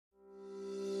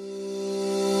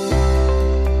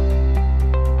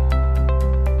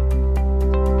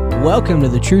Welcome to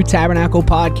the True Tabernacle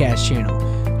Podcast channel.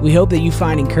 We hope that you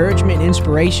find encouragement and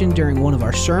inspiration during one of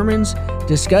our sermons,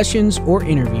 discussions, or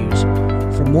interviews.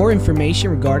 For more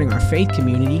information regarding our faith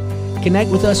community,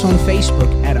 connect with us on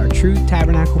Facebook at our True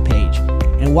Tabernacle page.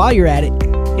 And while you're at it,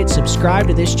 hit subscribe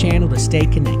to this channel to stay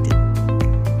connected.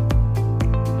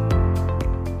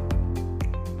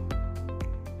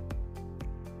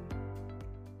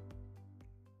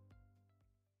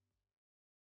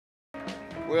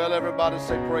 Well, everybody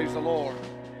say praise the Lord.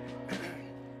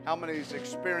 How many's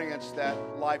experienced that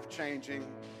life-changing,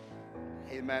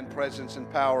 amen, presence and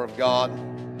power of God?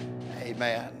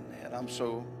 Amen. And I'm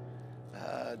so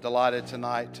delighted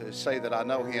tonight to say that I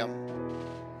know Him,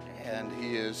 and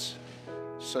He is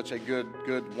such a good,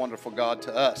 wonderful God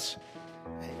to us.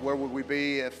 Where would we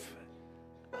be if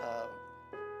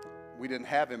we didn't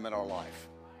have Him in our life?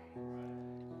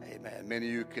 Amen. Many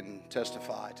of you can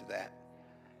testify to that.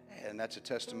 And that's a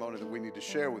testimony that we need to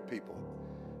share with people.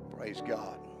 Praise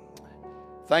God.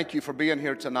 Thank you for being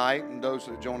here tonight. And those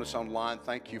that join us online,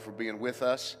 thank you for being with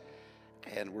us.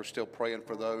 And we're still praying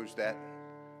for those that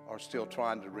are still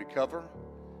trying to recover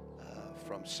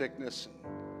from sickness.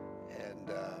 And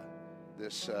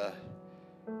this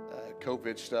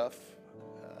COVID stuff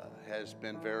has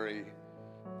been very,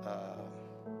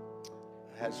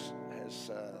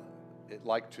 it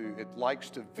likes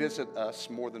to visit us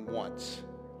more than once.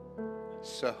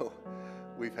 So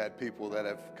we've had people that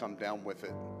have come down with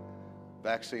it,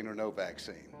 vaccine or no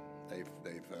vaccine. They've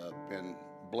been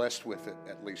blessed with it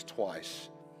at least twice.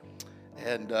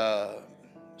 And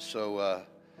so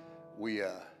we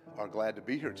are glad to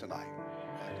be here tonight.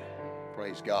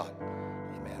 Praise God.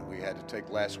 Amen. We had to take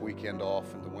last weekend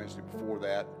off and the Wednesday before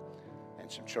that.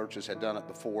 And some churches had done it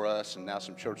before us, and now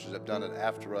some churches have done it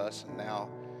after us. And now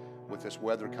with this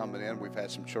weather coming in, we've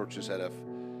had some churches that have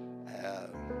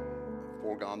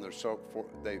foregone the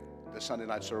Sunday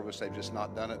night service. They've just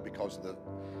not done it because of the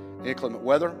inclement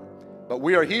weather. But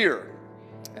we are here,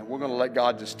 and we're going to let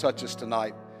God just touch us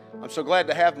tonight. I'm so glad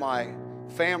to have my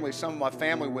family, some of my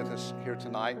family with us here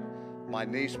tonight. My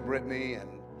niece Brittany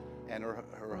and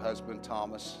her husband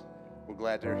Thomas. We're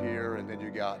glad they're here. And then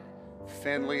you got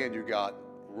Finley, and you got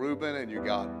Reuben, and you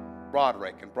got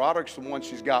Broderick. And Broderick's the one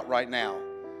she's got right now.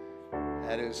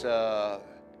 That is,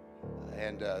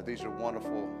 these are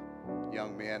wonderful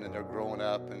young men, and they're growing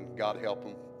up, and God help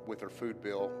them with their food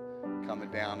bill coming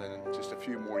down, and in just a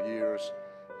few more years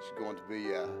she's going to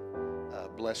be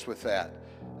blessed with that.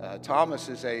 Thomas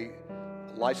is a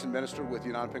licensed minister with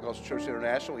United Pentecostal Church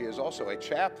International. He is also a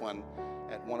chaplain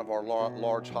at one of our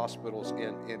large hospitals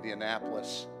in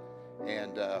Indianapolis.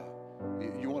 And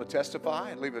you want to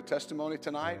testify and leave a testimony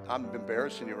tonight? I'm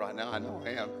embarrassing you right now. I know I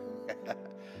am.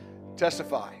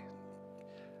 Testify.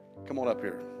 Come on up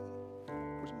here.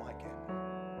 Where's Mike at?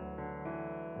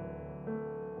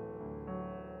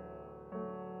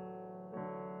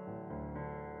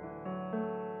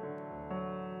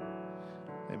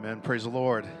 Amen. Praise the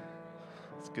Lord.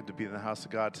 It's good to be in the house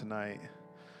of God tonight.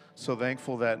 So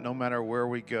thankful that no matter where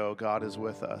we go, God is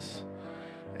with us.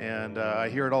 And I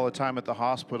hear it all the time at the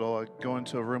hospital. I go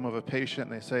into a room of a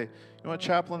patient and they say, you know what,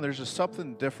 chaplain, there's just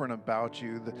something different about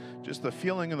you. Just the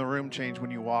feeling in the room changed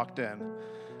when you walked in.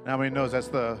 And how many knows that's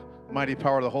the mighty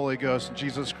power of the Holy Ghost and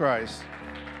Jesus Christ?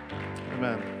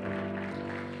 Amen.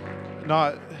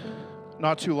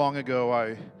 Not too long ago,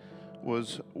 I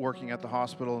was working at the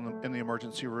hospital in the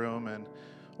emergency room and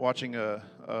watching the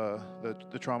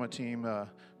trauma team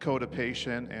code a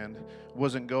patient, and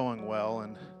wasn't going well.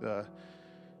 And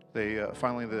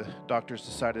finally the doctors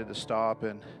decided to stop,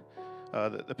 and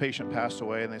the patient passed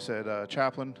away. And they said,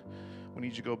 chaplain, we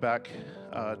need you to go back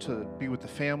to be with the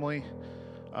family,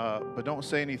 but don't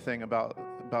say anything about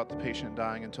the patient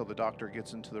dying until the doctor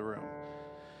gets into the room.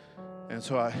 And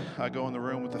so I go in the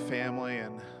room with the family,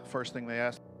 and first thing they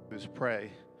ask is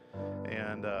pray.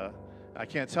 And I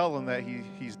can't tell them that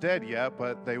he's dead yet,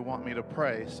 but they want me to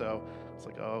pray. So it's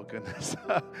like, oh goodness,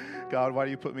 God, why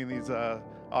do you put me in these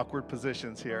awkward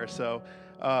positions here? So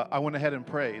I went ahead and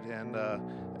prayed. And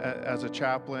as a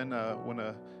chaplain, when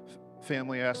a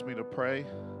family asked me to pray,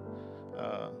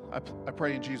 I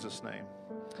pray in Jesus' name.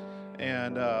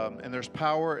 And there's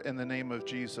power in the name of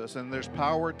Jesus, and there's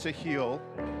power to heal.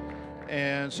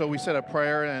 And so we said a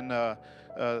prayer, and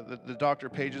the doctor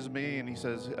pages me, and he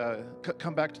says,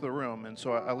 come back to the room. And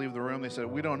so I leave the room. They said,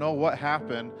 we don't know what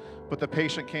happened, but the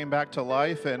patient came back to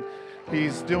life, and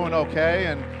he's doing okay.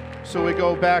 And so we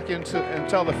go back and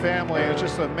tell the family. It's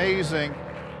just amazing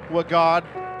what God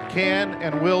can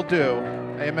and will do.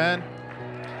 Amen.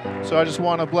 So I just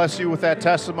want to bless you with that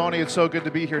testimony. It's so good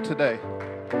to be here today.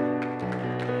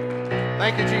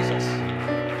 Thank you, Jesus.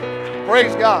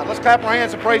 Praise God. Let's clap our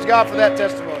hands and praise God for that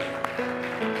testimony.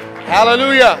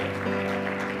 Hallelujah.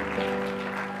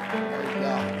 Praise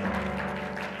God.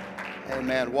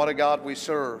 Amen. What a God we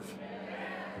serve.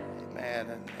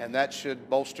 Amen. And that should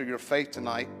bolster your faith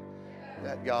tonight,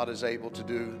 that God is able to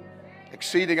do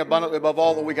exceeding abundantly above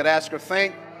all that we could ask or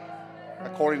think,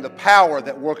 according to the power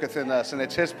that worketh in us, and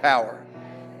it's His power.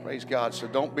 Praise God. So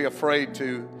don't be afraid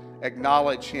to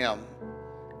acknowledge Him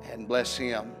and bless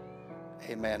Him,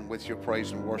 amen, with your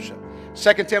praise and worship.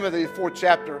 2 Timothy, the 4th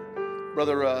chapter,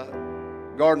 Brother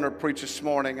Gardner preached this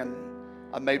morning, and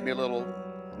I made me a little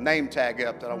name tag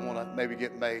up that I want to maybe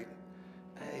get made.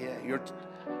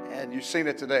 And you've seen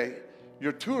it today.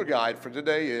 Your tour guide for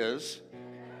today is,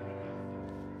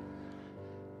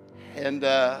 and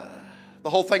the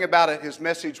whole thing about it, his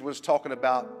message was talking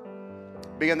about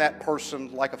being that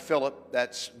person like a Philip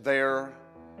that's there,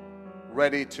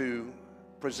 ready to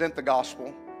present the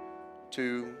gospel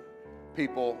to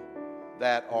people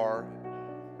that are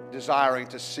desiring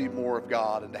to see more of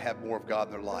God and to have more of God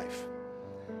in their life.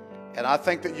 And I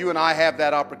think that you and I have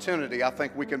that opportunity. I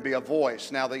think we can be a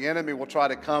voice. Now, the enemy will try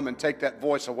to come and take that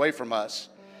voice away from us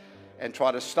and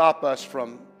try to stop us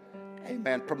from,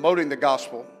 amen, promoting the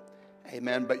gospel.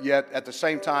 Amen. But yet, at the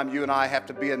same time, you and I have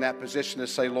to be in that position to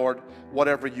say, Lord,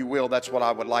 whatever you will, that's what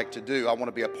I would like to do. I want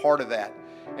to be a part of that.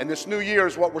 And this new year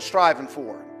is what we're striving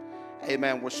for.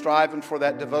 Amen. We're striving for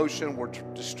that devotion. We're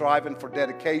striving for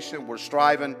dedication. We're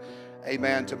striving,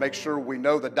 amen, to make sure we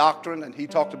know the doctrine. And he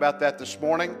talked about that this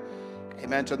morning.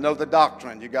 Amen. To know the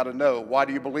doctrine, you got to know, why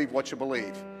do you believe what you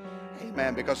believe?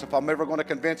 Amen. Because if I'm ever going to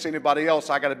convince anybody else,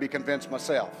 I got to be convinced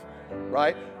myself.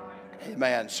 Right?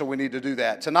 Amen. So we need to do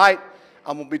that. Tonight,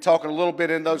 I'm going to be talking a little bit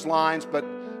in those lines, but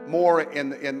more in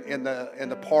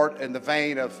the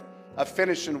vein of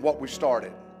finishing what we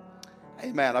started.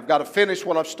 Amen. I've got to finish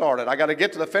what I've started. I got to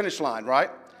get to the finish line,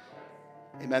 right?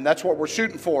 Amen. That's what we're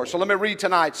shooting for. So let me read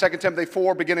tonight, 2 Timothy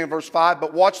 4, beginning of verse 5.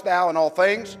 But watch thou in all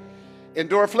things,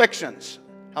 endure afflictions.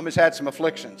 How many's had some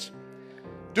afflictions?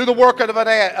 Do the work of an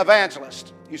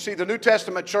evangelist. You see, the New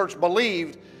Testament church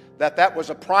believed that was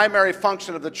a primary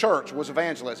function of the church, was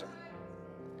evangelism.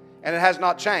 And it has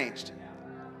not changed.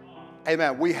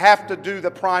 Amen. We have to do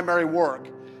the primary work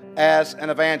as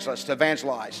an evangelist, to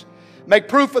evangelize. Make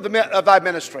proof of thy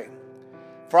ministry.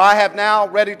 For I am now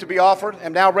ready to be offered,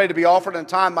 and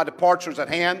time my departure is at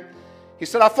hand. He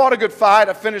said, I fought a good fight,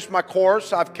 I finished my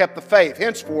course, I've kept the faith.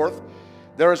 Henceforth,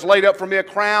 there is laid up for me a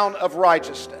crown of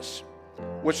righteousness,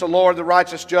 which the Lord, the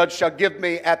righteous judge, shall give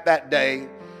me at that day,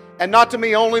 and not to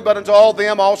me only, but unto all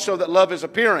them also that love his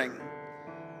appearing.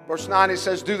 Verse 9, he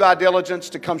says, do thy diligence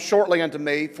to come shortly unto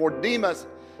me, for Demas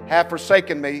hath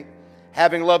forsaken me,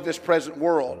 having loved this present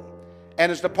world,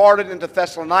 and is departed into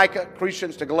Thessalonica,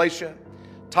 Crescens to Galatia,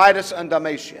 Titus and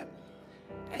Dalmatia.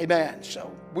 Amen.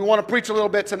 So we want to preach a little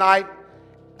bit tonight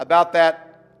about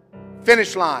that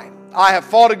finish line. I have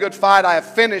fought a good fight. I have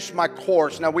finished my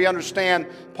course. Now we understand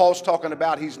Paul's talking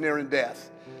about he's nearing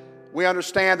death. We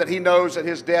understand that he knows that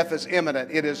his death is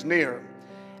imminent. It is near.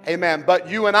 Amen. But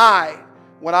you and I,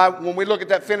 when we look at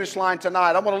that finish line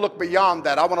tonight, I want to look beyond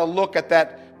that. I want to look at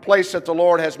that place that the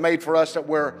Lord has made for us, that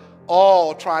we're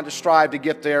all trying to strive to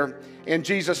get there in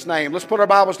Jesus' name. Let's put our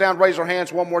Bibles down, raise our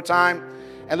hands one more time,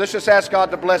 and let's just ask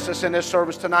God to bless us in this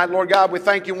service tonight. Lord God, we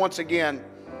thank you once again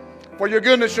for your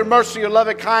goodness, your mercy, your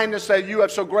loving kindness that you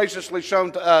have so graciously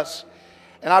shown to us.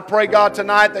 And I pray, God,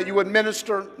 tonight that you would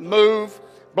minister, move,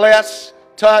 bless,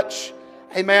 touch.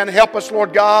 Amen. Help us,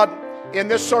 Lord God, in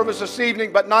this service this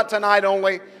evening, but not tonight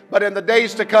only, but in the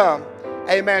days to come.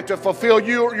 Amen. To fulfill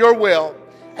your will.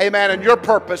 Amen. And your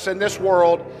purpose in this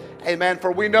world. Amen.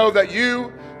 For we know that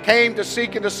you came to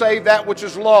seek and to save that which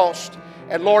is lost.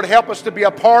 And Lord, help us to be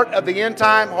a part of the end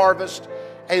time harvest.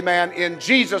 Amen. In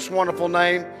Jesus' wonderful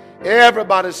name.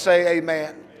 Everybody say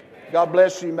amen. God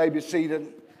bless you. You may be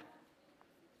seated.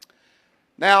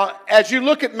 Now, as you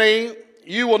look at me,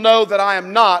 you will know that I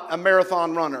am not a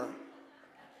marathon runner.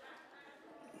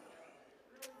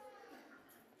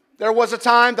 There was a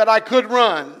time that I could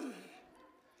run,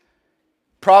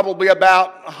 probably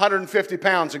about 150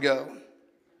 pounds ago.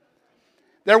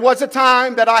 There was a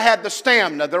time that I had the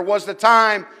stamina. There was the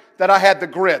time that I had the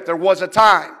grit. There was a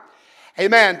time.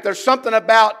 Amen. There's something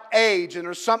about age and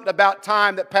there's something about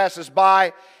time that passes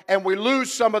by, and we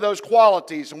lose some of those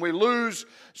qualities and we lose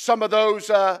some of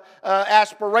those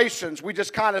aspirations. We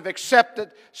just kind of accept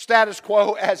it, status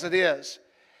quo as it is.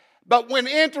 But when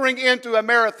entering into a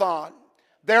marathon,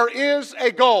 there is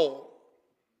a goal.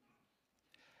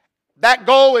 That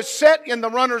goal is set in the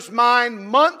runner's mind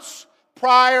months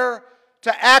prior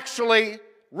to actually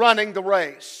running the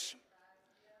race.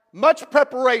 much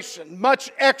preparation,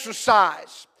 much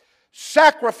exercise,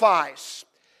 sacrifice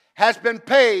has been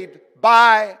paid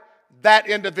by that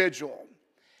individual.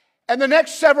 And the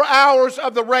next several hours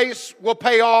of the race will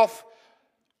pay off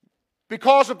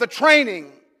because of the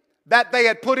training that they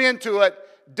had put into it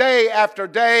day after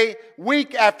day,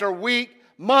 week after week,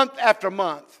 month after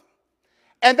month.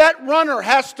 And that runner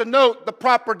has to note the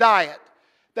proper diet.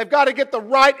 They've got to get the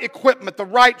right equipment, the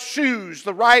right shoes,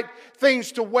 the right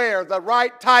things to wear, the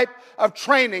right type of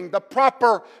training, the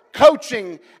proper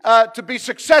coaching to be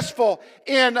successful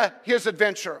in his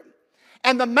adventure.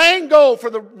 And the main goal for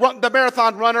the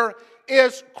marathon runner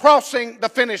is crossing the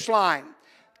finish line.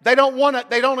 They don't want it.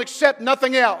 They don't accept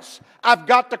nothing else. I've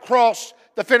got to cross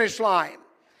the finish line.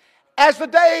 As the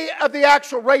day of the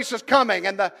actual race is coming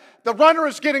and the runner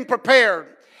is getting prepared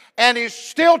and he's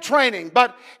still training,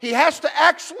 but he has to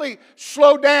actually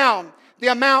slow down the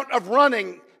amount of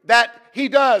running that he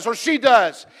does or she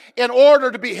does in order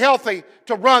to be healthy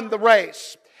to run the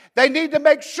race. They need to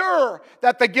make sure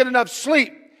that they get enough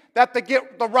sleep, that they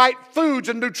get the right foods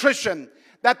and nutrition,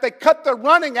 that they cut their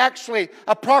running actually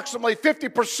approximately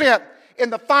 50% in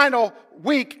the final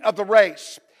week of the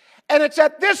race. And it's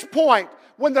at this point,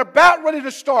 when they're about ready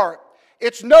to start,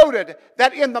 it's noted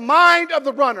that in the mind of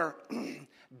the runner,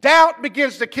 doubt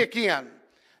begins to kick in.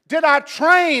 Did I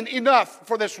train enough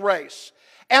for this race?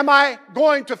 Am I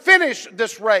going to finish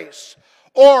this race?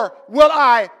 Or will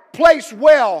I place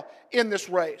well in this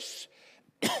race?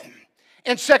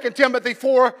 In 2 Timothy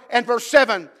 4 and verse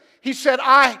 7, he said,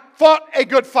 I fought a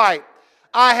good fight.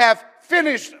 I have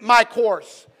finished my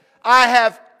course. I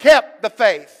have kept the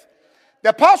faith. The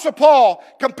Apostle Paul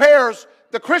compares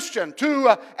the Christian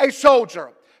to a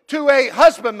soldier, to a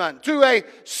husbandman, to a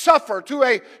sufferer, to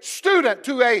a student,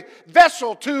 to a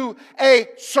vessel, to a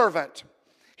servant.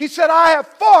 He said, I have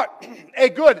fought a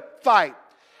good fight.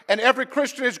 And every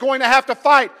Christian is going to have to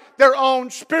fight their own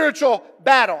spiritual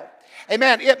battle.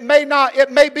 Amen. It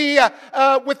may be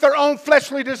with their own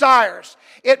fleshly desires.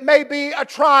 It may be a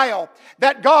trial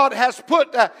that God has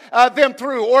put them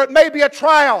through, or it may be a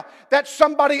trial that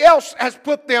somebody else has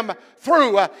put them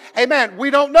through. Amen. We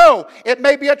don't know. It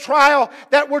may be a trial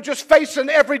that we're just facing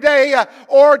every day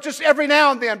or just every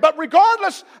now and then. But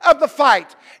regardless of the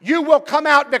fight, you will come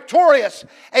out victorious.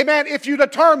 Amen. If you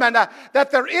determine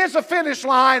that there is a finish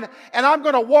line and I'm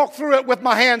going to walk through it with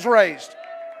my hands raised.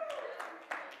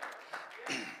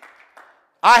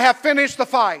 I have finished the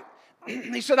fight.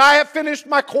 He said, I have finished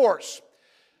my course.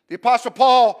 The Apostle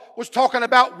Paul was talking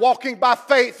about walking by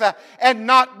faith and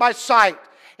not by sight.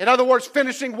 In other words,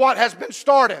 finishing what has been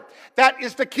started. That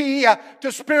is the key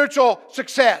to spiritual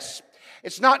success.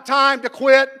 It's not time to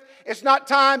quit. It's not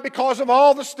time because of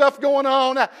all the stuff going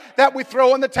on that we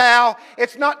throw in the towel.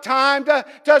 It's not time to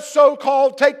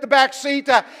so-called take the back seat,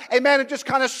 amen, and just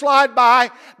kind of slide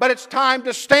by. But it's time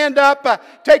to stand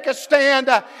up, take a stand,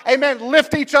 amen,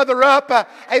 lift each other up,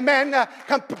 amen,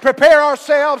 prepare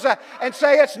ourselves and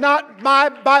say it's not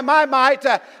by my might,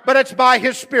 but it's by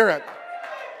His Spirit.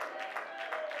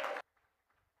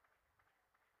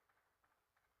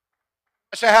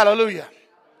 Say hallelujah.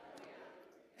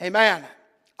 Amen.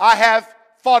 I have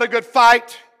fought a good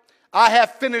fight. I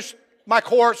have finished my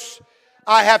course.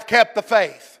 I have kept the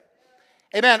faith.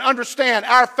 Amen. Understand,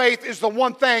 our faith is the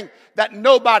one thing that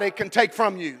nobody can take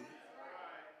from you.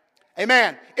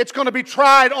 Amen. It's going to be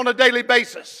tried on a daily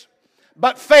basis.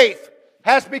 But faith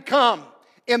has become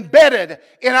embedded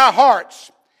in our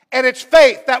hearts. And it's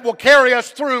faith that will carry us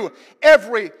through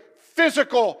every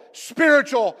physical,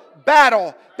 spiritual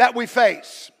battle that we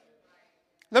face.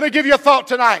 Let me give you a thought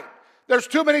tonight. There's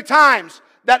too many times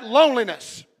that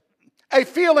loneliness, a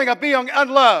feeling of being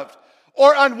unloved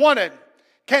or unwanted,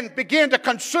 can begin to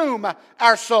consume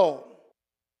our soul.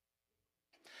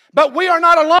 But we are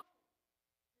not alone.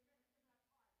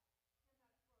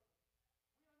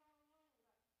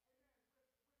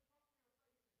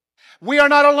 We are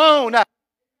not alone.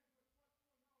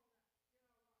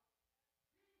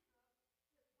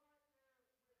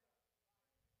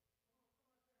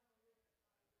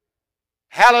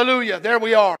 Hallelujah. There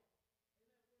we are.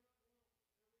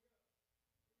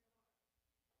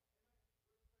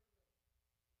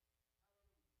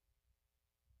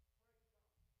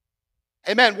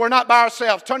 Amen. We're not by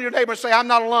ourselves. Turn to your neighbor and say, I'm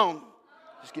not alone.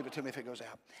 Just give it to me if it goes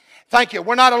out. Thank you.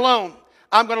 We're not alone.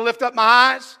 I'm going to lift up my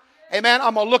eyes. Amen.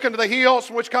 I'm going to look into the hills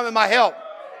from which cometh my help.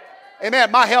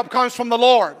 Amen. My help comes from the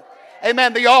Lord.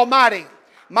 Amen. The Almighty.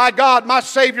 My God, my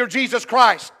Savior, Jesus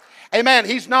Christ. Amen.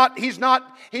 He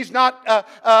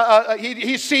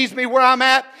sees me where I'm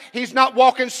at. He's not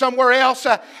walking somewhere else.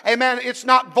 Amen. It's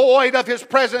not void of His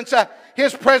presence.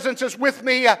 His presence is with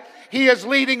me. He is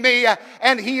leading me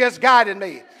and He is guiding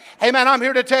me. Amen. I'm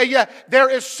here to tell you there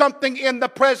is something in the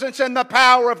presence and the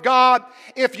power of God.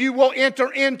 If you will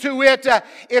enter into it,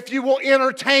 if you will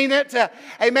entertain it,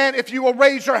 amen, if you will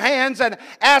raise your hands and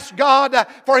ask God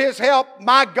for His help,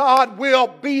 my God will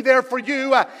be there for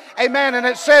you. Amen. And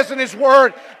it says in His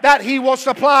Word that He will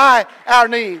supply our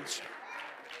needs.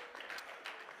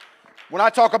 When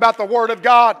I talk about the Word of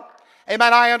God,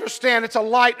 amen, I understand it's a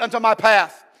light unto my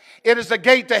path. It is the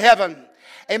gate to heaven.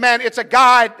 Amen. It's a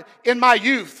guide in my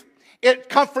youth. It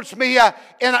comforts me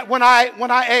when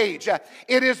I age.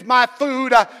 It is my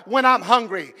food when I'm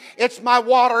hungry. It's my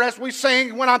water, as we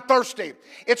sing, when I'm thirsty.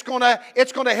 It's gonna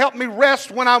help me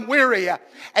rest when I'm weary.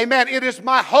 Amen. It is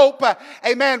my hope.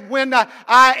 Amen. When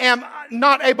I am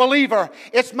not a believer,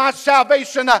 it's my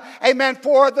salvation. Amen.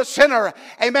 For the sinner.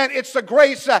 Amen. It's the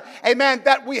grace. Amen.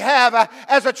 That we have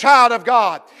as a child of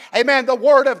God. Amen. The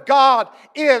Word of God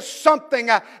is something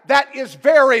that is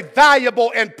very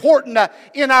valuable and important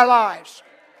in our lives.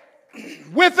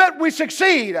 With it, we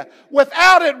succeed.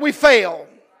 Without it, we fail.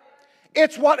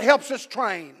 It's what helps us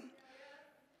train.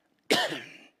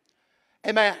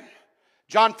 Amen.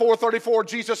 John 4:34,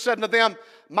 Jesus said unto them,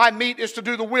 my meat is to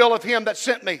do the will of Him that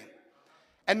sent me.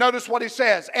 And notice what He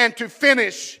says, and to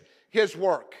finish His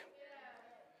work.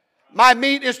 My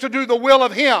meat is to do the will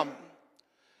of Him.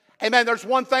 Amen. There's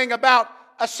one thing about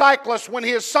a cyclist when he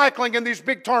is cycling in these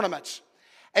big tournaments.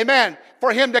 Amen.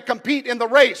 For him to compete in the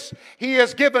race, he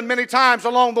is given many times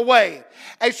along the way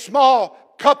a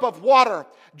small cup of water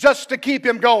just to keep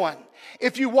him going.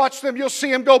 If you watch them, you'll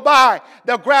see them go by.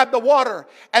 They'll grab the water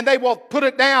and they will put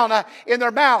it down in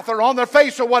their mouth or on their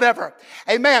face or whatever.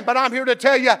 Amen. But I'm here to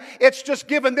tell you, it's just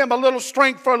giving them a little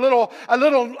strength for a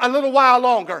little while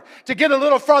longer to get a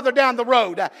little further down the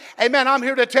road. Amen. I'm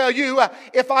here to tell you,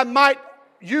 if I might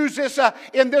use this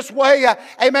in this way,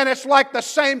 amen, it's like the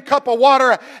same cup of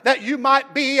water that you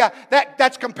might be,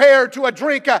 that's compared to a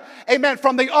drink, amen,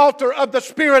 from the altar of the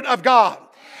Spirit of God.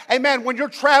 Amen. When you're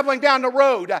traveling down the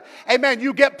road, amen,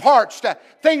 you get parched.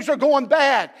 Things are going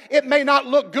bad. It may not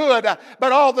look good,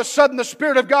 but all of a sudden the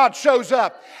Spirit of God shows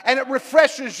up and it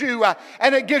refreshes you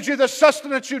and it gives you the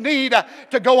sustenance you need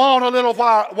to go on a little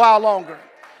while longer.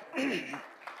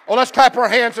 Well, let's clap our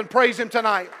hands and praise Him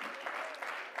tonight.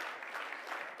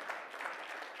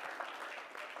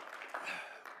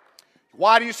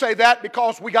 Why do you say that?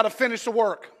 Because we got to finish the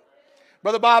work.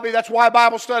 Brother Bobby, that's why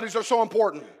Bible studies are so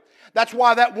important. That's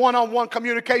why that one-on-one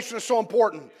communication is so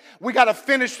important. We got to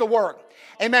finish the work.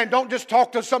 Amen. Don't just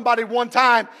talk to somebody one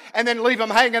time and then leave them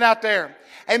hanging out there.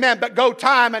 Amen. But go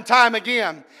time and time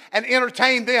again and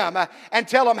entertain them and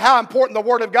tell them how important the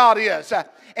Word of God is.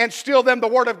 Instill them the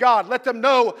Word of God. Let them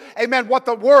know, amen, what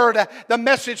the Word, the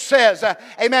message says,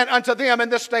 amen, unto them in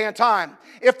this day and time.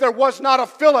 If there was not a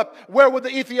Philip, where would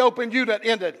the Ethiopian eunuch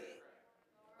ended?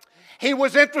 He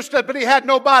was interested, but he had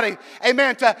nobody,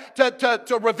 amen,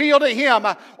 to reveal to him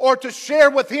or to share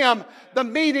with him the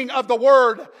meaning of the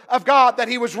Word of God that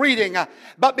he was reading.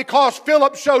 But because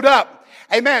Philip showed up,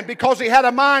 amen, because he had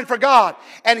a mind for God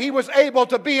and he was able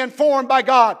to be informed by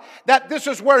God that this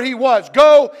is where he was.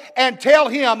 Go and tell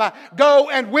him, go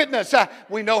and witness.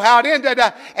 We know how it ended.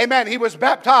 Amen. He was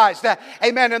baptized.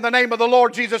 Amen. In the name of the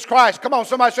Lord Jesus Christ. Come on,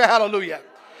 somebody say hallelujah.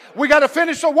 We got to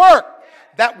finish the work.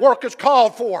 That work is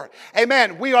called for.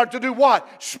 Amen. We are to do what?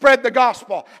 Spread the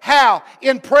gospel. How?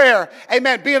 In prayer.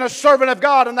 Amen. Being a servant of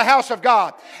God in the house of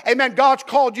God. Amen. God's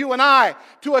called you and I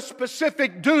to a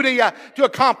specific duty to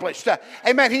accomplish.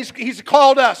 Amen. He's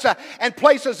called us and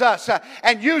places us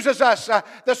and uses us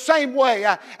the same way.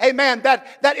 Amen. That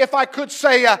if I could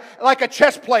say like a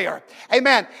chess player.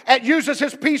 Amen. And uses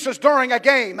his pieces during a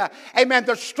game. Amen.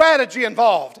 There's strategy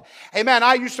involved. Amen.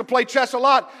 I used to play chess a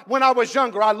lot when I was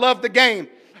younger. I loved the game.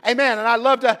 Amen. And I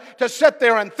love to sit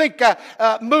there and think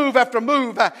move after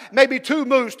move, maybe 2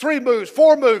 moves, 3 moves,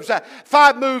 4 moves,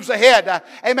 5 moves ahead.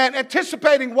 Amen.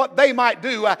 Anticipating what they might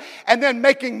do and then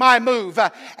making my move.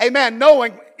 Amen.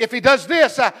 Knowing if he does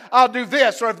this, I'll do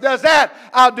this. Or if he does that,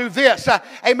 I'll do this.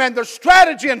 Amen. There's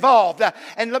strategy involved.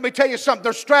 And let me tell you something.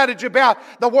 There's strategy about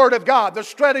the Word of God. There's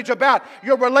strategy about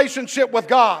your relationship with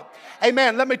God.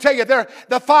 Amen. Let me tell you,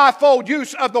 the fivefold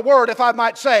use of the Word, if I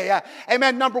might say.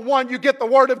 Amen. Number 1, you get the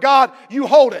Word of God, you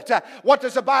hold it. What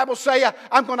does the Bible say?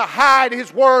 I'm going to hide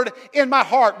His Word in my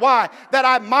heart. Why? That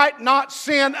I might not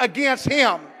sin against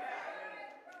Him.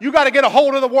 You got to get a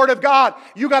hold of the Word of God.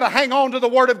 You got to hang on to the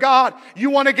Word of God.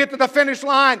 You want to get to the finish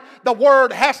line, the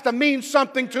Word has to mean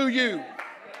something to you.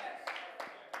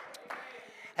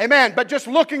 Amen. But just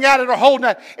looking at it or holding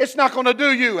it, it's not going to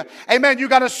do you. Amen. You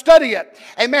got to study it.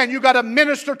 Amen. You got to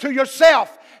minister to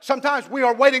yourself Sometimes we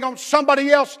are waiting on somebody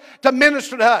else to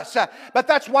minister to us. But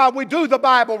that's why we do the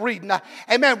Bible reading.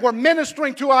 Amen. We're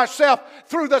ministering to ourselves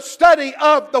through the study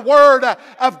of the Word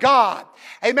of God.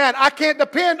 Amen. I can't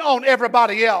depend on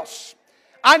everybody else.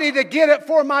 I need to get it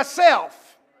for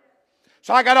myself.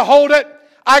 So I got to hold it.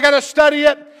 I got to study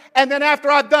it. And then after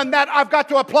I've done that, I've got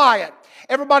to apply it.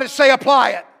 Everybody say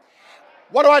apply it.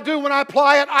 What do I do when I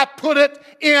apply it? I put it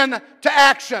into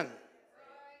action.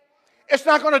 It's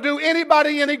not going to do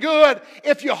anybody any good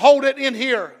if you hold it in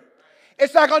here.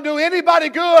 It's not going to do anybody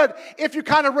good if you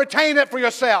kind of retain it for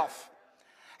yourself.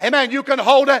 Amen. You can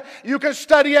hold it, you can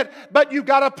study it, but you've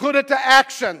got to put it to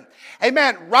action.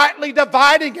 Amen. Rightly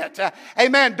dividing it.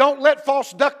 Amen. Don't let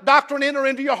false doctrine enter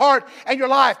into your heart and your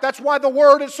life. That's why the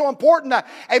Word is so important.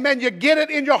 Amen. You get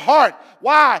it in your heart.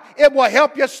 Why? It will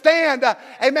help you stand.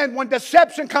 Amen. When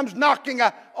deception comes knocking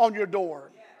on your door.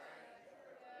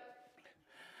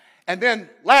 And then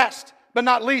last but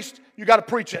not least, you got to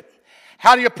preach it.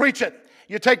 How do you preach it?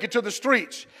 You take it to the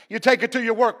streets. You take it to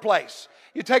your workplace.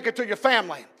 You take it to your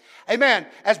family. Amen.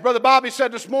 As Brother Bobby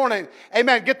said this morning,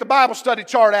 amen, get the Bible study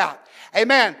chart out.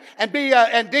 Amen. And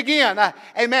dig in.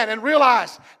 Amen. And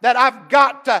realize that I've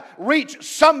got to reach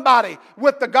somebody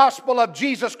with the gospel of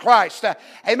Jesus Christ.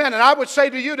 Amen. And I would say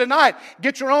to you tonight,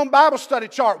 get your own Bible study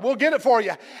chart. We'll get it for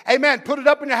you. Amen. Put it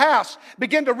up in your house.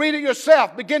 Begin to read it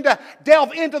yourself. Begin to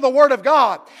delve into the Word of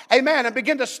God. Amen. And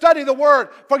begin to study the Word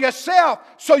for yourself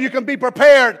so you can be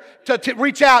prepared to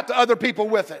reach out to other people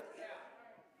with it.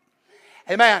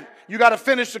 Amen. You got to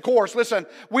finish the course. Listen,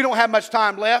 we don't have much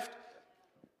time left.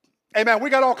 Amen. We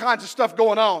got all kinds of stuff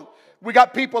going on. We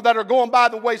got people that are going by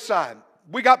the wayside.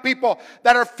 We got people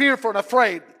that are fearful and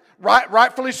afraid.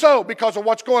 Rightfully so, because of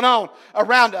what's going on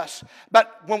around us.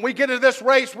 But when we get into this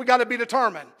race, we got to be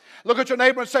determined. Look at your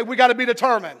neighbor and say, we got to be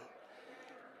determined.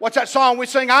 What's that song we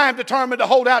sing? I am determined to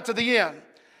hold out to the end.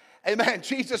 Amen.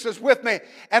 Jesus is with me,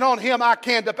 and on Him I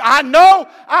can depend. I know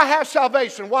I have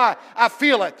salvation. Why? I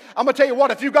feel it. I'm going to tell you what,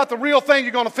 if you got the real thing,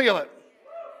 you're going to feel it.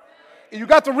 If you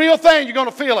got the real thing, you're going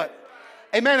to feel it.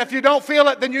 Amen. If you don't feel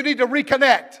it, then you need to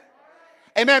reconnect.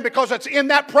 Amen. Because it's in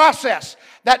that process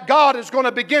that God is going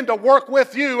to begin to work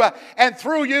with you and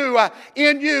through you,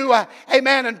 in you,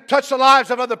 amen, and touch the lives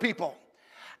of other people.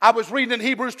 I was reading in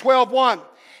Hebrews 12:1.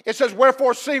 It says,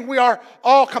 wherefore, seeing we are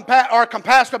all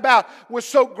compassed about with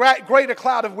so great a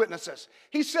cloud of witnesses.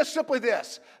 He says simply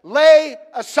this, lay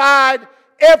aside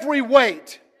every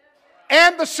weight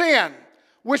and the sin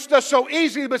which does so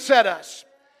easily beset us,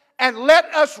 and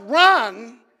let us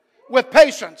run with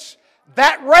patience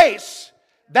that race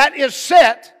that is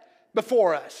set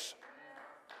before us.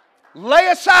 Lay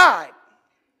aside.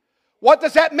 What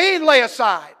does that mean, lay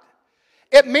aside?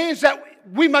 It means that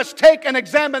we must take an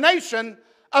examination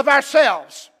of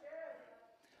ourselves.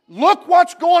 Look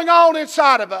what's going on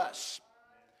inside of us.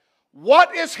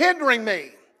 What is hindering me?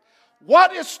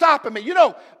 What is stopping me? You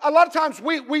know, a lot of times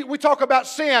we talk about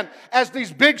sin as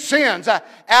these big sins.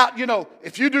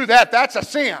 If you do that, that's a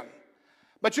sin.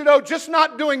 But you know, just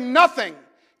not doing nothing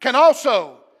can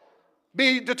also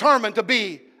be determined to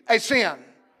be a sin.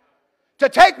 To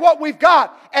take what we've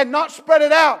got and not spread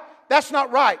it out, that's not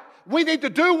right. We need to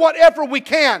do whatever we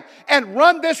can and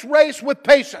run this race with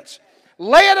patience.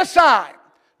 Lay it aside.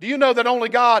 Do you know that only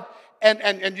God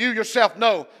and you yourself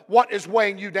know what is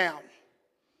weighing you down?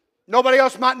 Nobody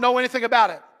else might know anything about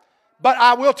it. But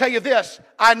I will tell you this.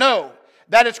 I know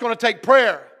that it's going to take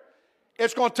prayer.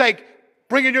 It's going to take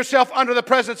bringing yourself under the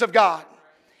presence of God.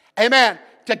 Amen.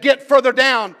 To get further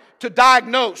down to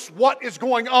diagnose what is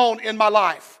going on in my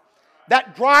life.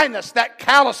 That dryness, that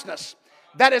callousness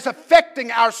that is affecting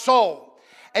our soul.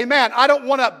 Amen. I don't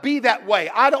want to be that way.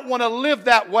 I don't want to live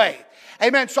that way.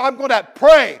 Amen. So I'm going to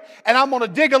pray and I'm going to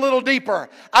dig a little deeper.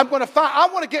 I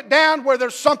want to get down where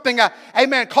there's something,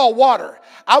 amen, called water.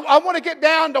 I want to get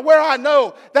down to where I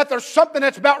know that there's something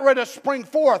that's about ready to spring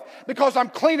forth because I'm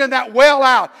cleaning that well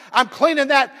out. I'm cleaning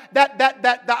that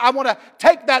I want to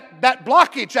take that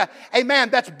blockage, amen,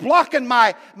 that's blocking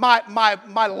my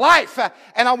life,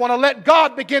 and I want to let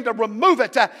God begin to remove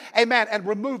it, amen, and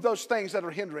remove those things that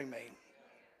are hindering me.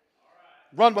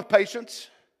 Run with patience.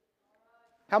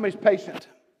 How many's patient?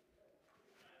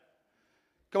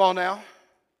 Come on now.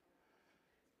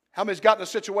 How many's got in a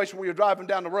situation where you're driving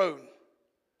down the road?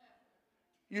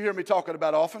 You hear me talking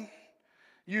about often. It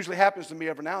usually happens to me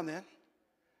every now and then.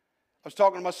 I was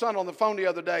talking to my son on the phone the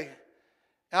other day,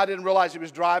 and I didn't realize he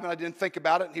was driving. I didn't think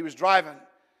about it, and he was driving.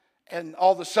 And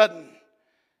all of a sudden,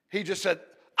 he just said,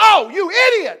 "Oh, you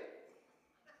idiot!"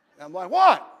 And I'm like,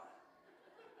 "What?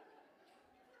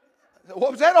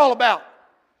 What was that all about?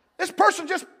 This person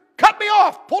just cut me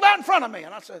off, pulled out in front of me."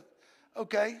 And I said,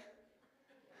 "Okay."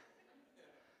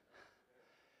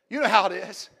 You know how it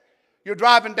is. You're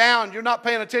driving down, you're not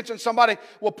paying attention, somebody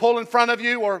will pull in front of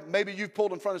you, or maybe you've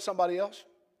pulled in front of somebody else.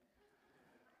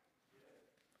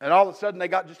 And all of a sudden they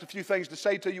got just a few things to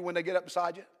say to you when they get up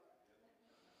beside you.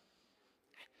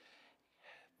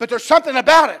 But there's something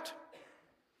about it.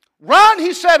 Run,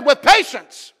 he said, with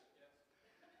patience.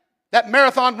 That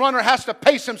marathon runner has to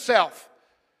pace himself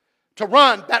to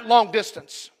run that long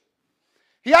distance.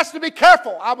 He has to be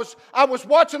careful. I was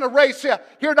watching a race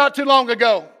here not too long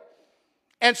ago.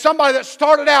 And somebody that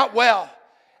started out well.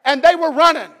 And they were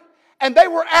running. And they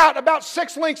were out about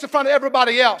 6 lengths in front of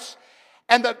everybody else.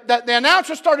 And the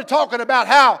announcer started talking about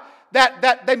how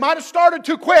that they might have started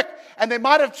too quick. And they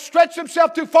might have stretched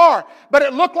themselves too far. But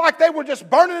it looked like they were just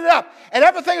burning it up. And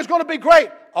everything is going to be great.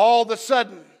 All of a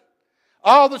sudden,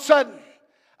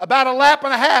 about a lap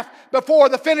and a half before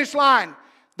the finish line,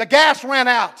 the gas ran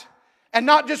out. And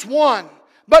not just one,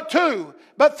 but two,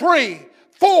 but 3,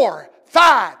 4,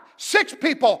 5, 6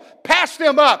 people passed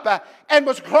them up and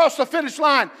was across the finish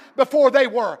line before they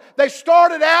were. They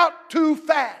started out too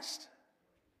fast.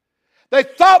 They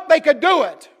thought they could do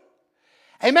it.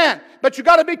 Amen. But you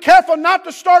got to be careful not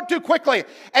to start too quickly.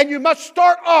 And you must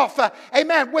start off,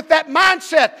 amen, with that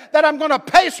mindset that I'm going to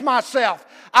pace myself.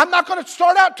 I'm not going to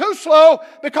start out too slow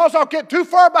because I'll get too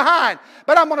far behind.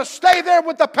 But I'm going to stay there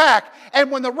with the pack.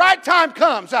 And when the right time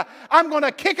comes, I'm going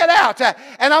to kick it out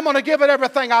and I'm going to give it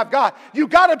everything I've got. You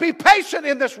got to be patient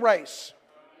in this race.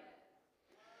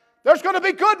 There's going to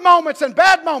be good moments and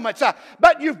bad moments,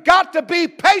 but you've got to be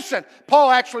patient. Paul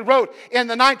actually wrote in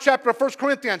the 9th chapter of 1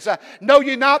 Corinthians, know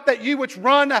ye not that ye which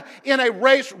run in a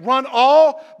race run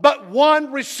all, but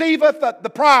one receiveth the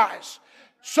prize.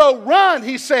 So run,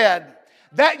 he said,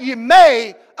 that ye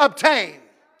may obtain.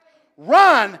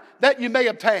 Run that you may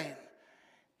obtain.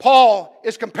 Paul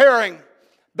is comparing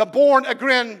the born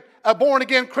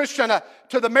again Christian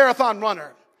to the marathon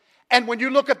runner. And when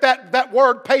you look at that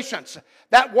word patience,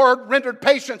 that word rendered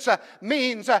patience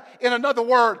means, in another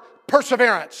word,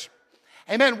 perseverance.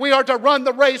 Amen. We are to run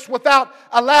the race without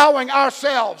allowing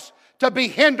ourselves to be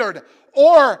hindered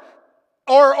or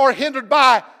hindered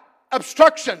by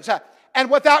obstructions. And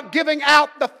without giving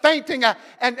out the fainting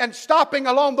and stopping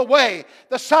along the way,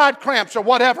 the side cramps or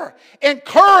whatever.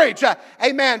 Encourage,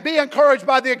 amen, be encouraged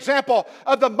by the example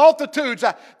of the multitudes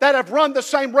that have run the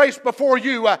same race before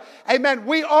you. Amen,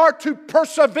 we are to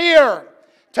persevere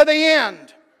to the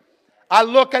end. I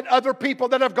look at other people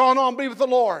that have gone on to be with the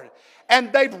Lord,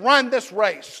 and they've run this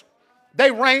race.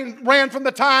 They ran from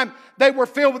the time they were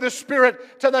filled with the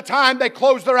Spirit to the time they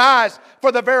closed their eyes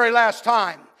for the very last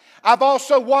time. I've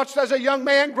also watched as a young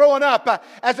man growing up,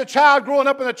 as a child growing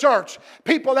up in the church,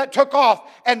 people that took off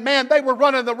and man, they were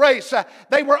running the race.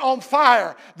 They were on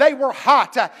fire. They were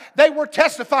hot. They were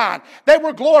testifying. They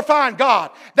were glorifying God.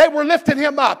 They were lifting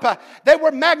Him up. They were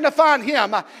magnifying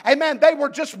Him. Amen. They were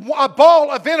just a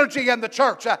ball of energy in the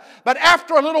church. But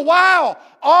after a little while,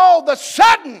 all of a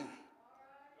sudden,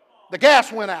 the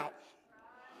gas went out.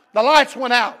 The lights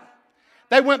went out.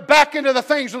 They went back into the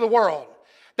things of the world.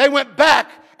 They went back.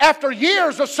 After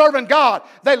years of serving God,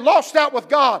 they lost out with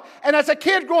God. And as a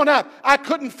kid growing up, I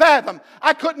couldn't fathom.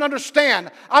 I couldn't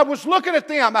understand. I was looking at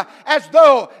them as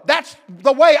though that's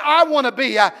the way I want to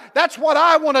be. That's what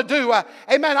I want to do.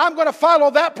 Amen. I'm going to follow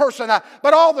that person.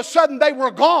 But all of a sudden, they were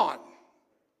gone.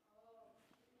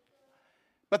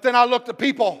 But then I looked at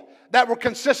people that were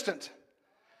consistent.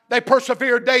 They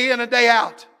persevered day in and day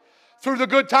out through the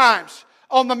good times,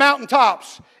 on the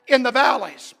mountaintops, in the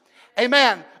valleys.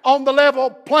 Amen. On the level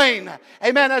plain.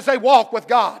 Amen. As they walk with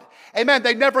God. Amen.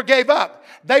 They never gave up.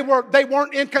 They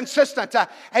weren't inconsistent.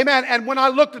 Amen. And when I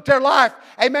looked at their life,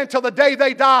 amen, till the day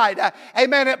they died,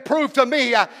 amen, it proved to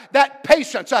me that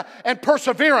patience and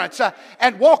perseverance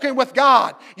and walking with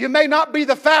God. You may not be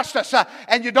the fastest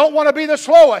and you don't want to be the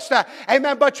slowest.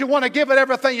 Amen. But you want to give it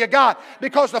everything you got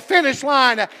because the finish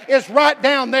line is right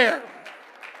down there.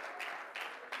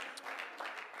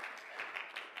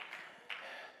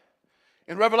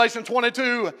 In Revelation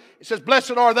 22, it says,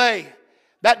 blessed are they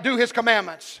that do His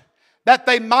commandments, that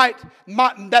they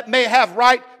may have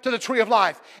right to the tree of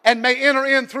life, and may enter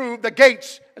in through the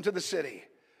gates into the city.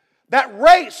 That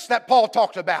race that Paul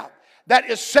talked about, that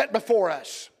is set before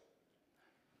us.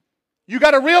 You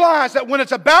got to realize that when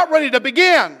it's about ready to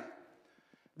begin,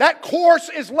 that course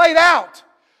is laid out.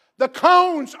 The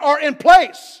cones are in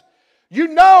place. You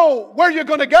know where you're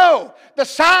going to go. The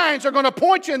signs are going to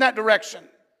point you in that direction.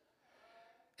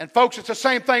 And folks, it's the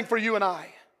same thing for you and I.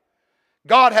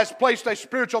 God has placed a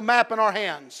spiritual map in our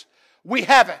hands. We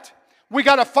have it. We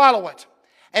got to follow it.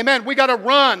 Amen. We got to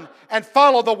run and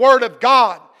follow the Word of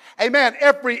God. Amen.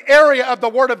 Every area of the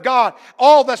Word of God,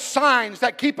 all the signs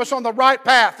that keep us on the right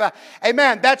path.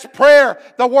 Amen. That's prayer,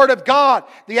 the Word of God,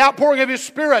 the outpouring of His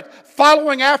Spirit,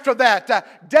 following after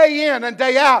that, day in and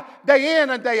day out, day in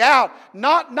and day out,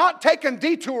 not taking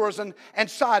detours and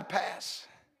side paths.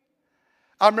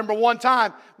 I remember one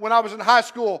time when I was in high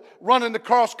school running the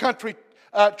cross country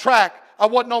track. I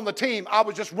wasn't on the team. I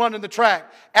was just running the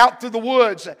track out through the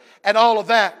woods and all of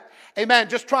that. Amen.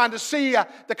 Just trying to see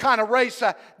the kind of race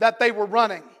that they were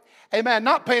running. Amen.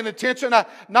 Not paying attention,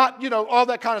 not, all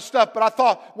that kind of stuff. But I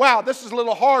thought, wow, this is a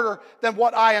little harder than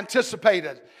what I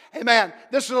anticipated. Amen.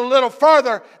 This is a little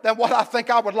further than what I think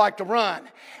I would like to run.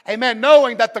 Amen.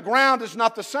 Knowing that the ground is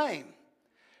not the same.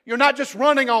 You're not just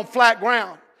running on flat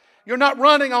ground. You're not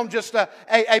running on just a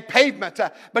pavement,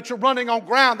 but you're running on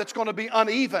ground that's going to be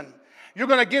uneven. You're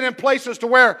going to get in places to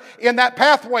where in that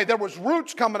pathway there was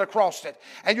roots coming across it.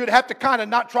 And you'd have to kind of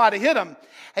not try to hit them.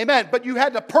 Amen. But you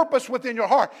had the purpose within your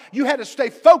heart. You had to stay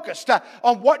focused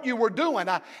on what you were doing.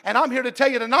 And I'm here to tell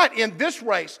you tonight, in this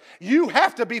race, you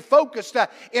have to be focused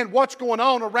in what's going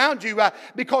on around you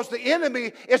because the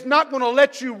enemy is not going to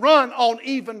let you run on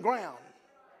even ground.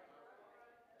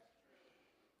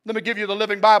 Let me give you the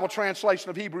Living Bible translation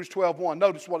of Hebrews 12:1.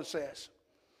 Notice what it says.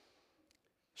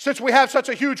 Since we have such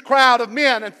a huge crowd of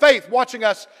men and faith watching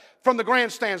us from the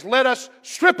grandstands, let us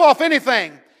strip off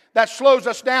anything that slows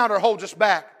us down or holds us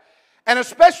back. And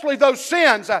especially those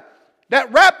sins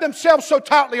that wrap themselves so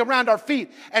tightly around our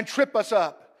feet and trip us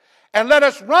up. And let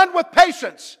us run with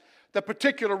patience the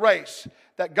particular race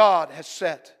that God has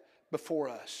set before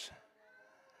us.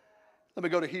 Let me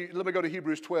go to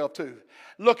Hebrews 12:2.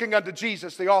 Looking unto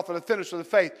Jesus, the author and the finisher of the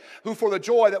faith, who for the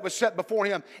joy that was set before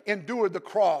Him endured the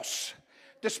cross,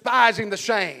 despising the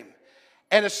shame,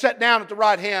 and is set down at the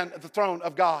right hand of the throne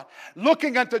of God.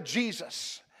 Looking unto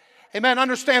Jesus. Amen.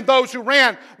 Understand those who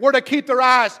ran were to keep their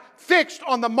eyes fixed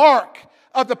on the mark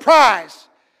of the prize.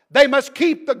 They must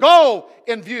keep the goal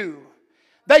in view.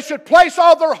 They should place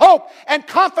all their hope and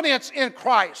confidence in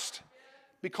Christ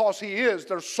because He is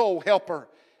their sole helper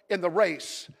in the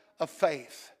race of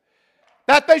faith.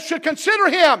 That they should consider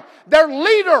Him their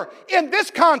leader in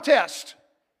this contest.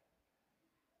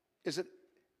 Is it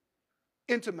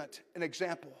intimate an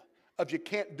example of you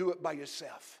can't do it by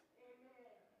yourself,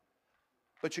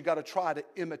 but you got to try to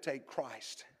imitate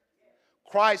Christ.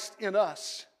 Christ in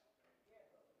us,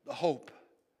 the hope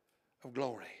of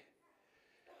glory.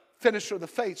 Finisher of the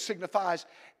faith signifies,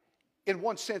 in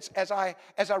one sense, as I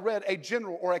read, a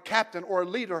general or a captain or a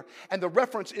leader, and the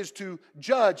reference is to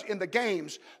judge in the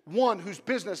games, one whose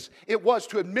business it was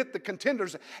to admit the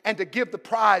contenders and to give the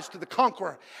prize to the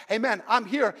conqueror. Amen. I'm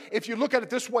here, if you look at it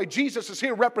this way, Jesus is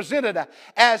here represented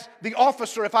as the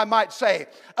officer, if I might say,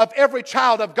 of every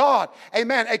child of God.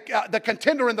 Amen. The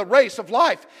contender in the race of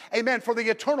life. Amen. For the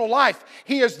eternal life.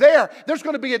 He is there. There's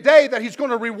going to be a day that He's going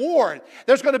to reward.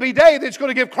 There's going to be a day that He's going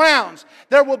to give crowns.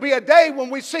 There will be a day when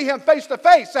we see Him face to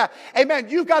face. Amen.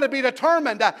 You've got to be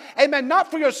determined. Amen. Not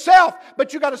for yourself,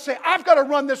 but you've got to say, I've got to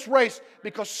run this race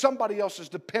because somebody else is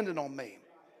dependent on me.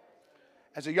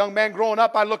 As a young man growing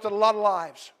up, I looked at a lot of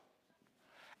lives.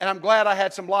 And I'm glad I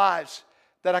had some lives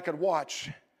that I could watch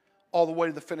all the way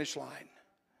to the finish line.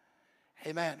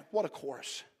 Amen. What a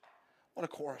course. What a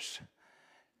course.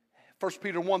 1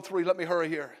 Peter 1:3, let me hurry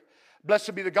here.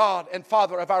 Blessed be the God and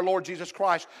Father of our Lord Jesus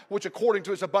Christ, which according to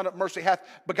His abundant mercy hath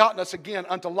begotten us again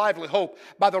unto lively hope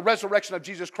by the resurrection of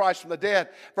Jesus Christ from the dead.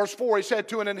 Verse 4, He said,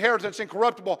 to an inheritance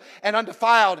incorruptible and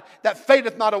undefiled, that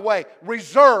fadeth not away,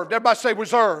 reserved, everybody say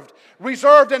reserved,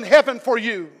 reserved in heaven for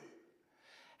you.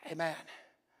 Amen.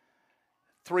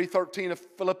 3:13 of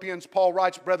Philippians, Paul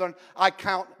writes, brethren, I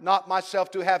count not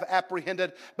myself to have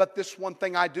apprehended, but this one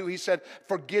thing I do, he said,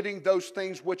 forgetting those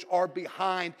things which are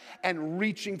behind and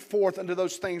reaching forth unto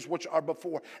those things which are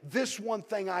before. This one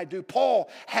thing I do. Paul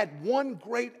had one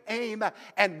great aim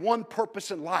and one purpose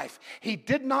in life. He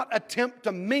did not attempt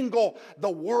to mingle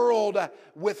the world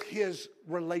with his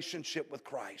relationship with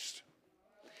Christ.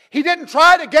 He didn't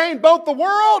try to gain both the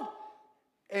world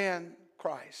and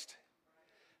Christ.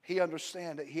 He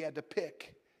understood that he had to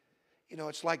pick. You know,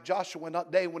 it's like Joshua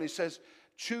that day when he says,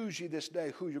 choose ye this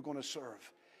day who you're going to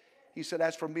serve. He said,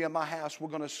 as for me and my house, we're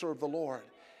going to serve the Lord.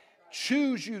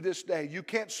 Choose you this day. You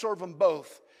can't serve them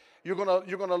both. You're going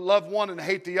to love one and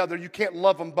hate the other. You can't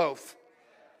love them both.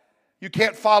 You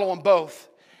can't follow them both.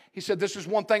 He said, this is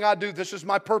one thing I do. This is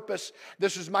my purpose.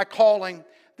 This is my calling.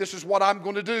 This is what I'm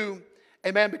going to do.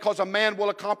 Amen. Because a man will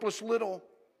accomplish little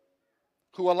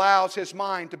who allows his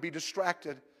mind to be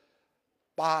distracted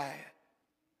by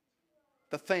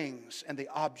the things and the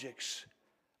objects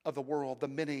of the world, the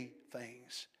many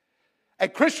things. A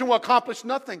Christian will accomplish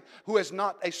nothing who has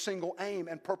not a single aim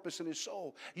and purpose in his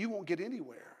soul. You won't get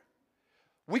anywhere.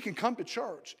 We can come to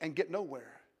church and get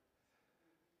nowhere.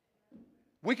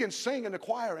 We can sing in the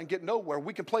choir and get nowhere.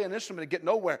 We can play an instrument and get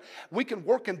nowhere. We can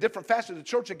work in different facets of the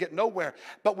church and get nowhere.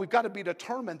 But we've got to be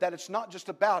determined that it's not just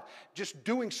about just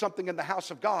doing something in the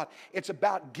house of God. It's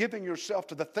about giving yourself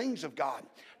to the things of God,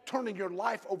 turning your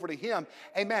life over to Him,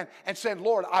 amen, and saying,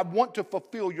 Lord, I want to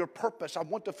fulfill your purpose. I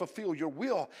want to fulfill your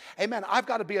will. Amen. I've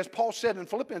got to be, as Paul said in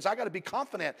Philippians, I've got to be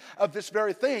confident of this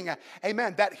very thing,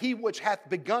 amen, that He which hath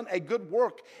begun a good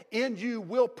work in you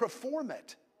will perform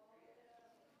it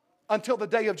until the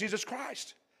day of Jesus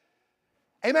Christ.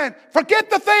 Amen. Forget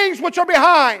the things which are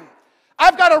behind.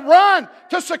 I've got to run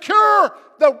to secure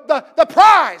the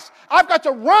prize. I've got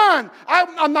to run.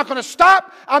 I'm not going to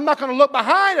stop. I'm not going to look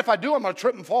behind. If I do, I'm going to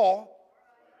trip and fall.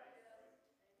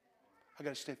 I've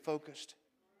got to stay focused.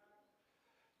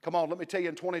 Come on, let me tell you,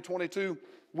 in 2022,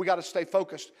 we got to stay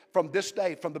focused from this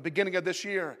day, from the beginning of this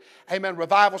year. Amen.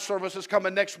 Revival service is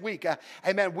coming next week.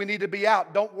 Amen. We need to be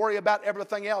out. Don't worry about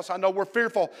everything else. I know we're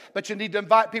fearful, but you need to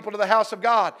invite people to the house of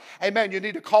God. Amen. You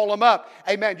need to call them up.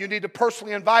 Amen. You need to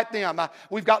personally invite them.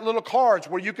 We've got little cards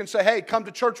where you can say, hey, come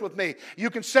to church with me. You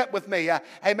can sit with me.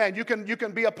 Amen. You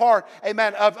can be a part,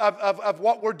 amen, of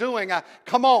what we're doing.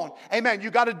 Come on. Amen. You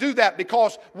got to do that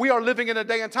because we are living in a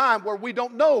day and time where we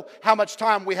don't know how much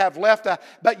time we have left.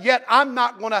 But yet I'm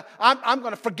going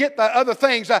to forget the other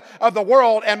things of the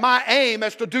world, and my aim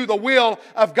is to do the will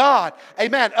of God.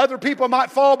 Amen. Other people might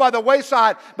fall by the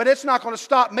wayside, but it's not going to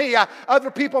stop me.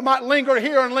 Other people might linger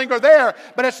here and linger there,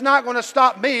 but it's not going to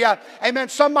stop me. Amen.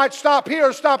 Some might stop here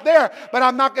or stop there, but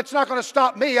it's not going to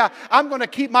stop me. I'm going to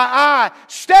keep my eye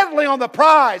steadily on the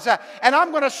prize, and I'm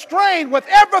going to strain with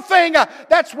everything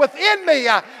that's within me,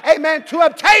 amen, to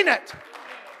obtain it.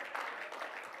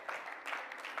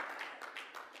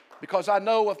 Because I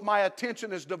know if my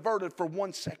attention is diverted for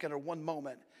 1 second or 1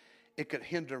 moment, it could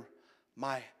hinder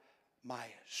my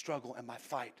struggle and my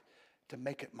fight to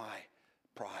make it my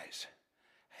prize.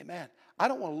 Amen. I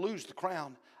don't want to lose the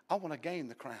crown. I want to gain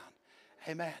the crown.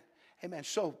 Amen. Amen.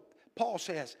 So Paul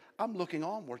says, I'm looking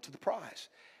onward to the prize.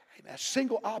 Amen. A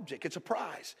single object. It's a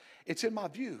prize. It's in my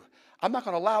view. I'm not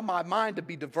going to allow my mind to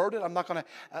be diverted. I'm not going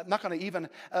to even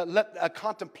let a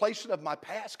contemplation of my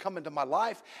past come into my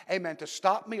life, amen, to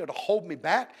stop me or to hold me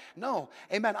back. No,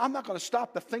 amen. I'm not going to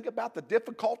stop to think about the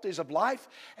difficulties of life,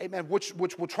 amen, which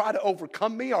will try to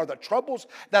overcome me, or the troubles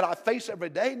that I face every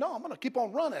day. No, I'm going to keep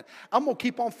on running. I'm going to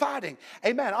keep on fighting.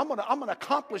 Amen. I'm going to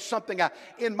accomplish something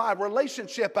in my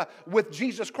relationship with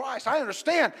Jesus Christ. I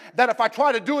understand that if I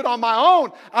try to do it on my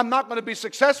own, I'm not going to be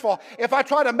successful. If I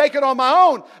try to make it on my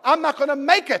own, I'm not going to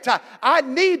make it. I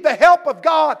need the help of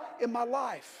God in my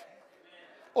life.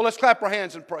 Well, let's clap our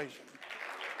hands and praise Him.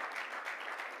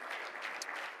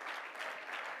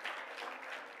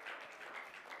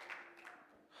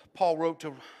 Paul wrote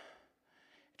to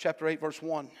chapter 8, verse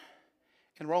 1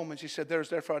 in Romans. He said, there is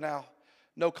therefore now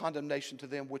no condemnation to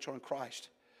them which are in Christ,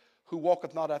 who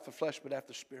walketh not after the flesh, but after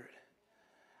the Spirit.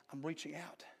 I'm reaching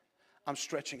out. I'm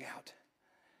stretching out.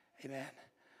 Amen.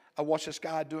 I watched this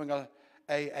guy doing a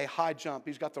high jump.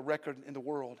 He's got the record in the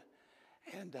world.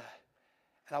 And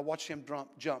I watched him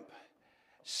jump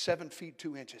 7 feet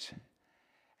 2 inches.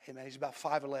 Amen. He's about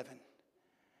 5'11".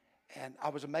 And I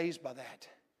was amazed by that.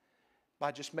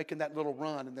 By just making that little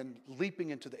run and then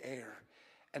leaping into the air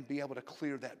and be able to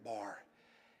clear that bar.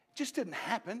 It just didn't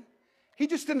happen. He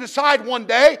just didn't decide one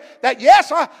day that,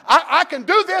 yes, I can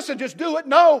do this and just do it.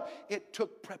 No, it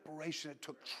took preparation. It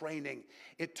took training.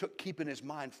 It took keeping his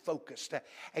mind focused.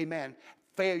 Amen.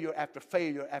 Failure after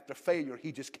failure after failure,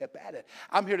 he just kept at it.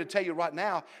 I'm here to tell you right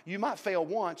now, you might fail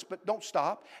once, but don't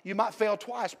stop. You might fail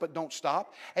twice, but don't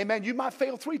stop. Amen. You might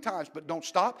fail 3 times, but don't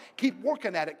stop. Keep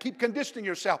working at it. Keep conditioning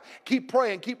yourself. Keep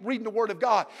praying. Keep reading the Word of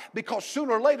God. Because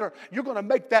sooner or later, you're going to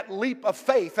make that leap of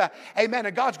faith. Amen.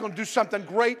 And God's going to do something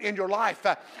great in your life.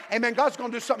 Amen. God's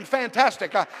going to do something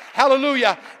fantastic.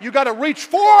 Hallelujah. You got to reach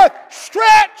forth.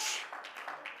 Stretch.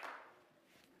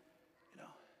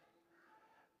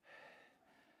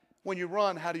 When you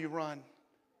run, how do you run?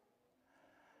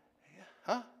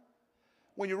 Huh?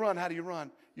 When you run, how do you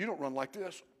run? You don't run like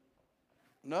this.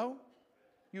 No.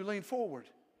 You lean forward.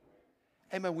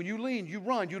 Amen. When you lean, you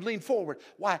run. You lean forward.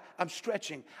 Why? I'm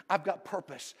stretching. I've got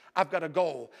purpose. I've got a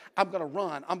goal. I'm going to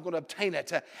run. I'm going to obtain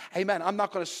it. Amen. I'm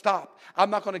not going to stop.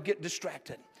 I'm not going to get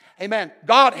distracted. Amen.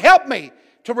 God, help me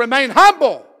to remain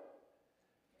humble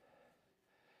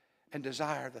and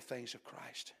desire the things of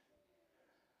Christ.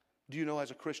 Do you know,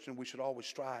 as a Christian, we should always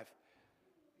strive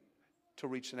to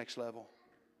reach the next level?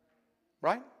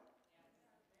 Right?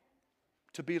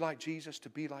 To be like Jesus, to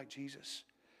be like Jesus.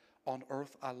 On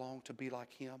earth, I long to be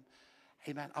like Him.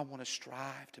 Amen. I want to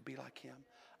strive to be like Him.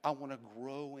 I want to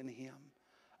grow in Him.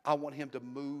 I want Him to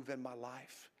move in my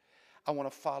life. I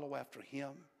want to follow after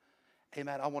Him.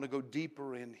 Amen. I want to go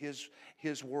deeper in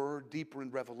His Word, deeper in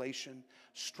revelation,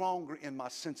 stronger in my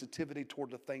sensitivity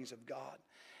toward the things of God.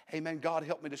 Amen. God,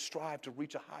 help me to strive to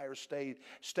reach a higher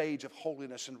stage of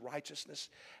holiness and righteousness.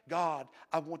 God,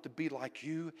 I want to be like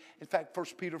You. In fact, 1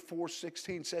 Peter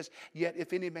 4:16 says, yet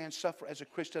if any man suffer as a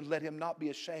Christian, let him not be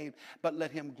ashamed, but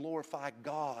let him glorify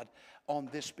God on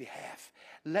this behalf.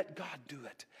 Let God do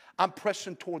it. I'm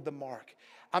pressing toward the mark.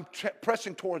 I'm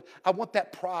pressing toward, I want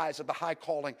that prize of the high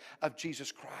calling of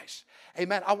Jesus Christ.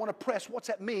 Amen. I want to press. What's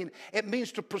that mean? It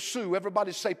means to pursue.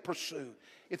 Everybody say pursue.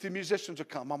 If the musicians will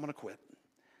come, I'm going to quit.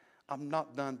 I'm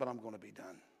not done, but I'm going to be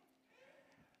done.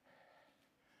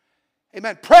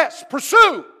 Amen. Press,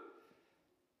 pursue.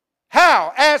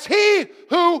 How? As he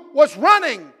who was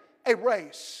running a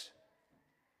race.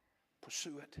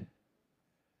 Pursue it. I'm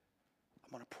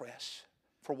going to press.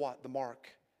 For what? The mark.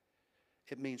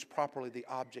 It means properly the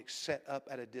object set up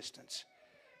at a distance.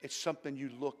 It's something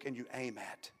you look and you aim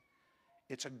at.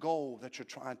 It's a goal that you're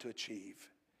trying to achieve.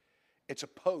 It's a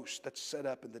post that's set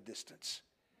up in the distance.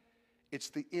 It's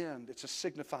the end. It's a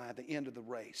signifying the end of the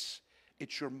race.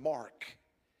 It's your mark.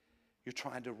 You're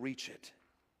trying to reach it.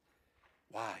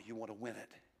 Why? You want to win it.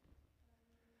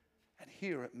 And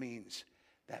here it means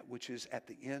that which is at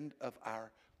the end of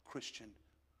our Christian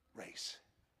race.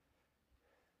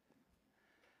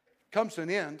 Comes to an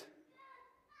end.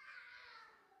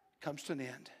 Comes to an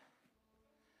end.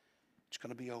 It's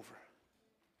going to be over.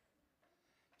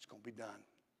 It's going to be done.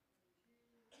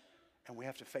 And we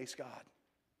have to face God.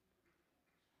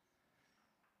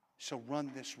 So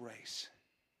run this race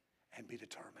and be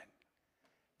determined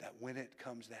that when it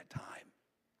comes that time,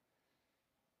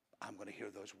 I'm going to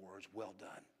hear those words, well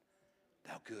done,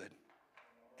 thou good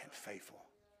and faithful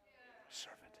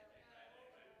servant.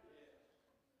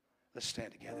 Let's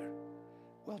stand together.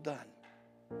 Well done,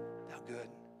 thou good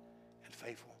and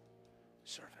faithful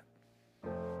servant.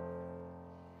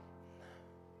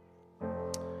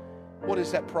 What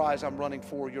is that prize I'm running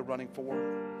for, you're running for?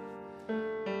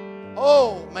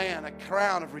 Oh, man, a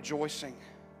crown of rejoicing.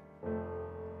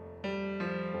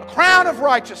 A crown of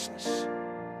righteousness.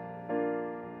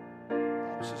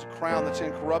 This is a crown that's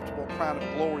incorruptible, a crown of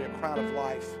glory, a crown of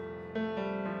life.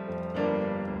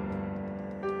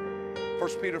 1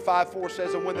 Peter 5:4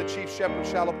 says, and when the chief shepherd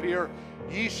shall appear,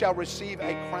 ye shall receive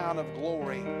a crown of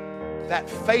glory that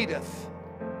fadeth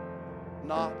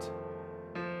not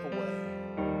away.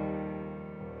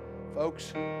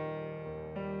 Folks,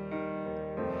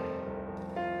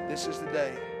 this is the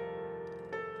day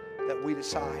that we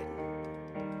decide,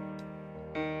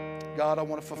 God, I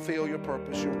want to fulfill your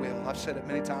purpose, your will. I've said it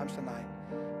many times tonight,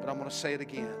 but I'm going to say it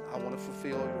again. I want to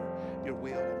fulfill your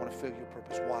will. I want to fulfill your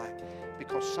purpose. Why?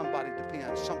 Because somebody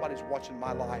depends. Somebody's watching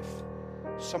my life.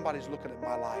 Somebody's looking at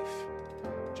my life.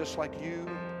 Just like you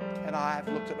and I have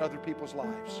looked at other people's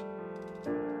lives.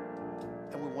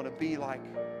 And we want to be like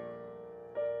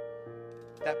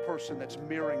that person that's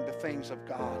mirroring the things of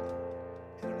God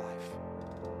in their life.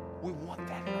 We want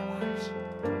that in our lives.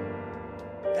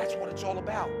 That's what it's all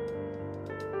about.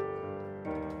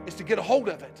 Is to get a hold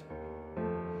of it.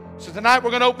 So tonight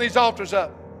we're going to open these altars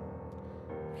up.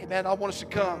 Amen. I want us to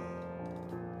come.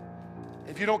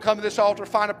 If you don't come to this altar,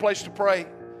 find a place to pray.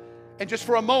 And just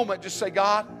for a moment, just say,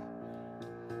 God,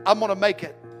 I'm going to make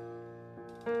it.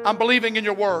 I'm believing in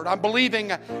your word. I'm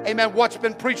believing, amen, what's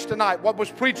been preached tonight, what was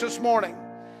preached this morning.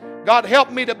 God,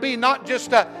 help me to be not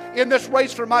just in this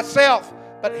race for myself,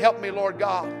 but help me, Lord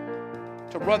God,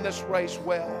 to run this race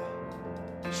well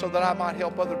so that I might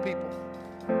help other people,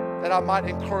 that I might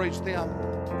encourage them.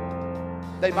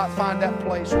 They might find that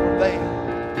place where they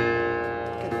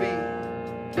can be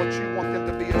what you want them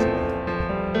to be as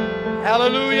well.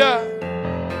 Hallelujah.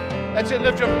 That's it.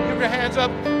 Lift your hands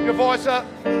up, your voice up.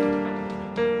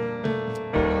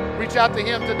 Reach out to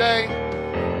him today.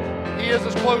 He is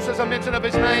as close as a mention of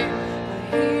his name. I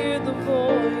hear the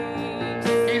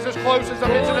voice. He's as close as a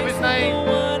mention of his name.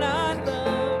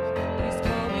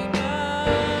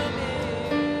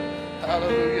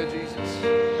 Hallelujah, Jesus.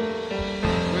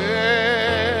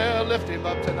 Well, lift him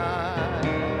up tonight.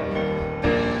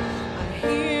 I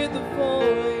hear the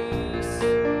voice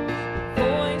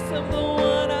of the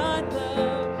one I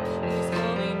love. He's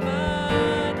calling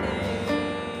my name.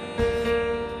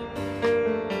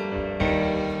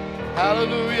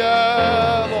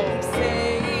 Hallelujah, Lord.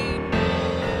 Saying,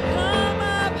 come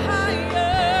up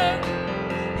higher.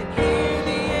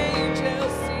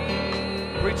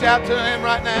 reach out to him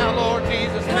right now, Lord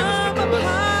Jesus. Minister to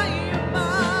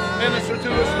us. Minister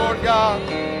to us, Lord God.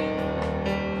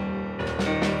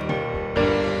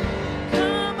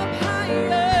 Come up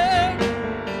higher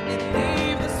and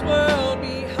leave this world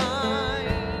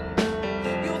behind.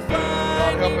 You'll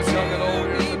find help us, young and old,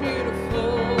 eternity here today.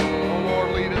 beautiful. Oh, Lord,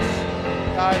 lead us.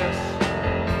 Guide us.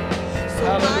 So I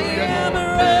Hallelujah, am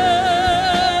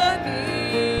Lord.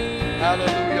 running.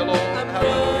 Hallelujah, Lord.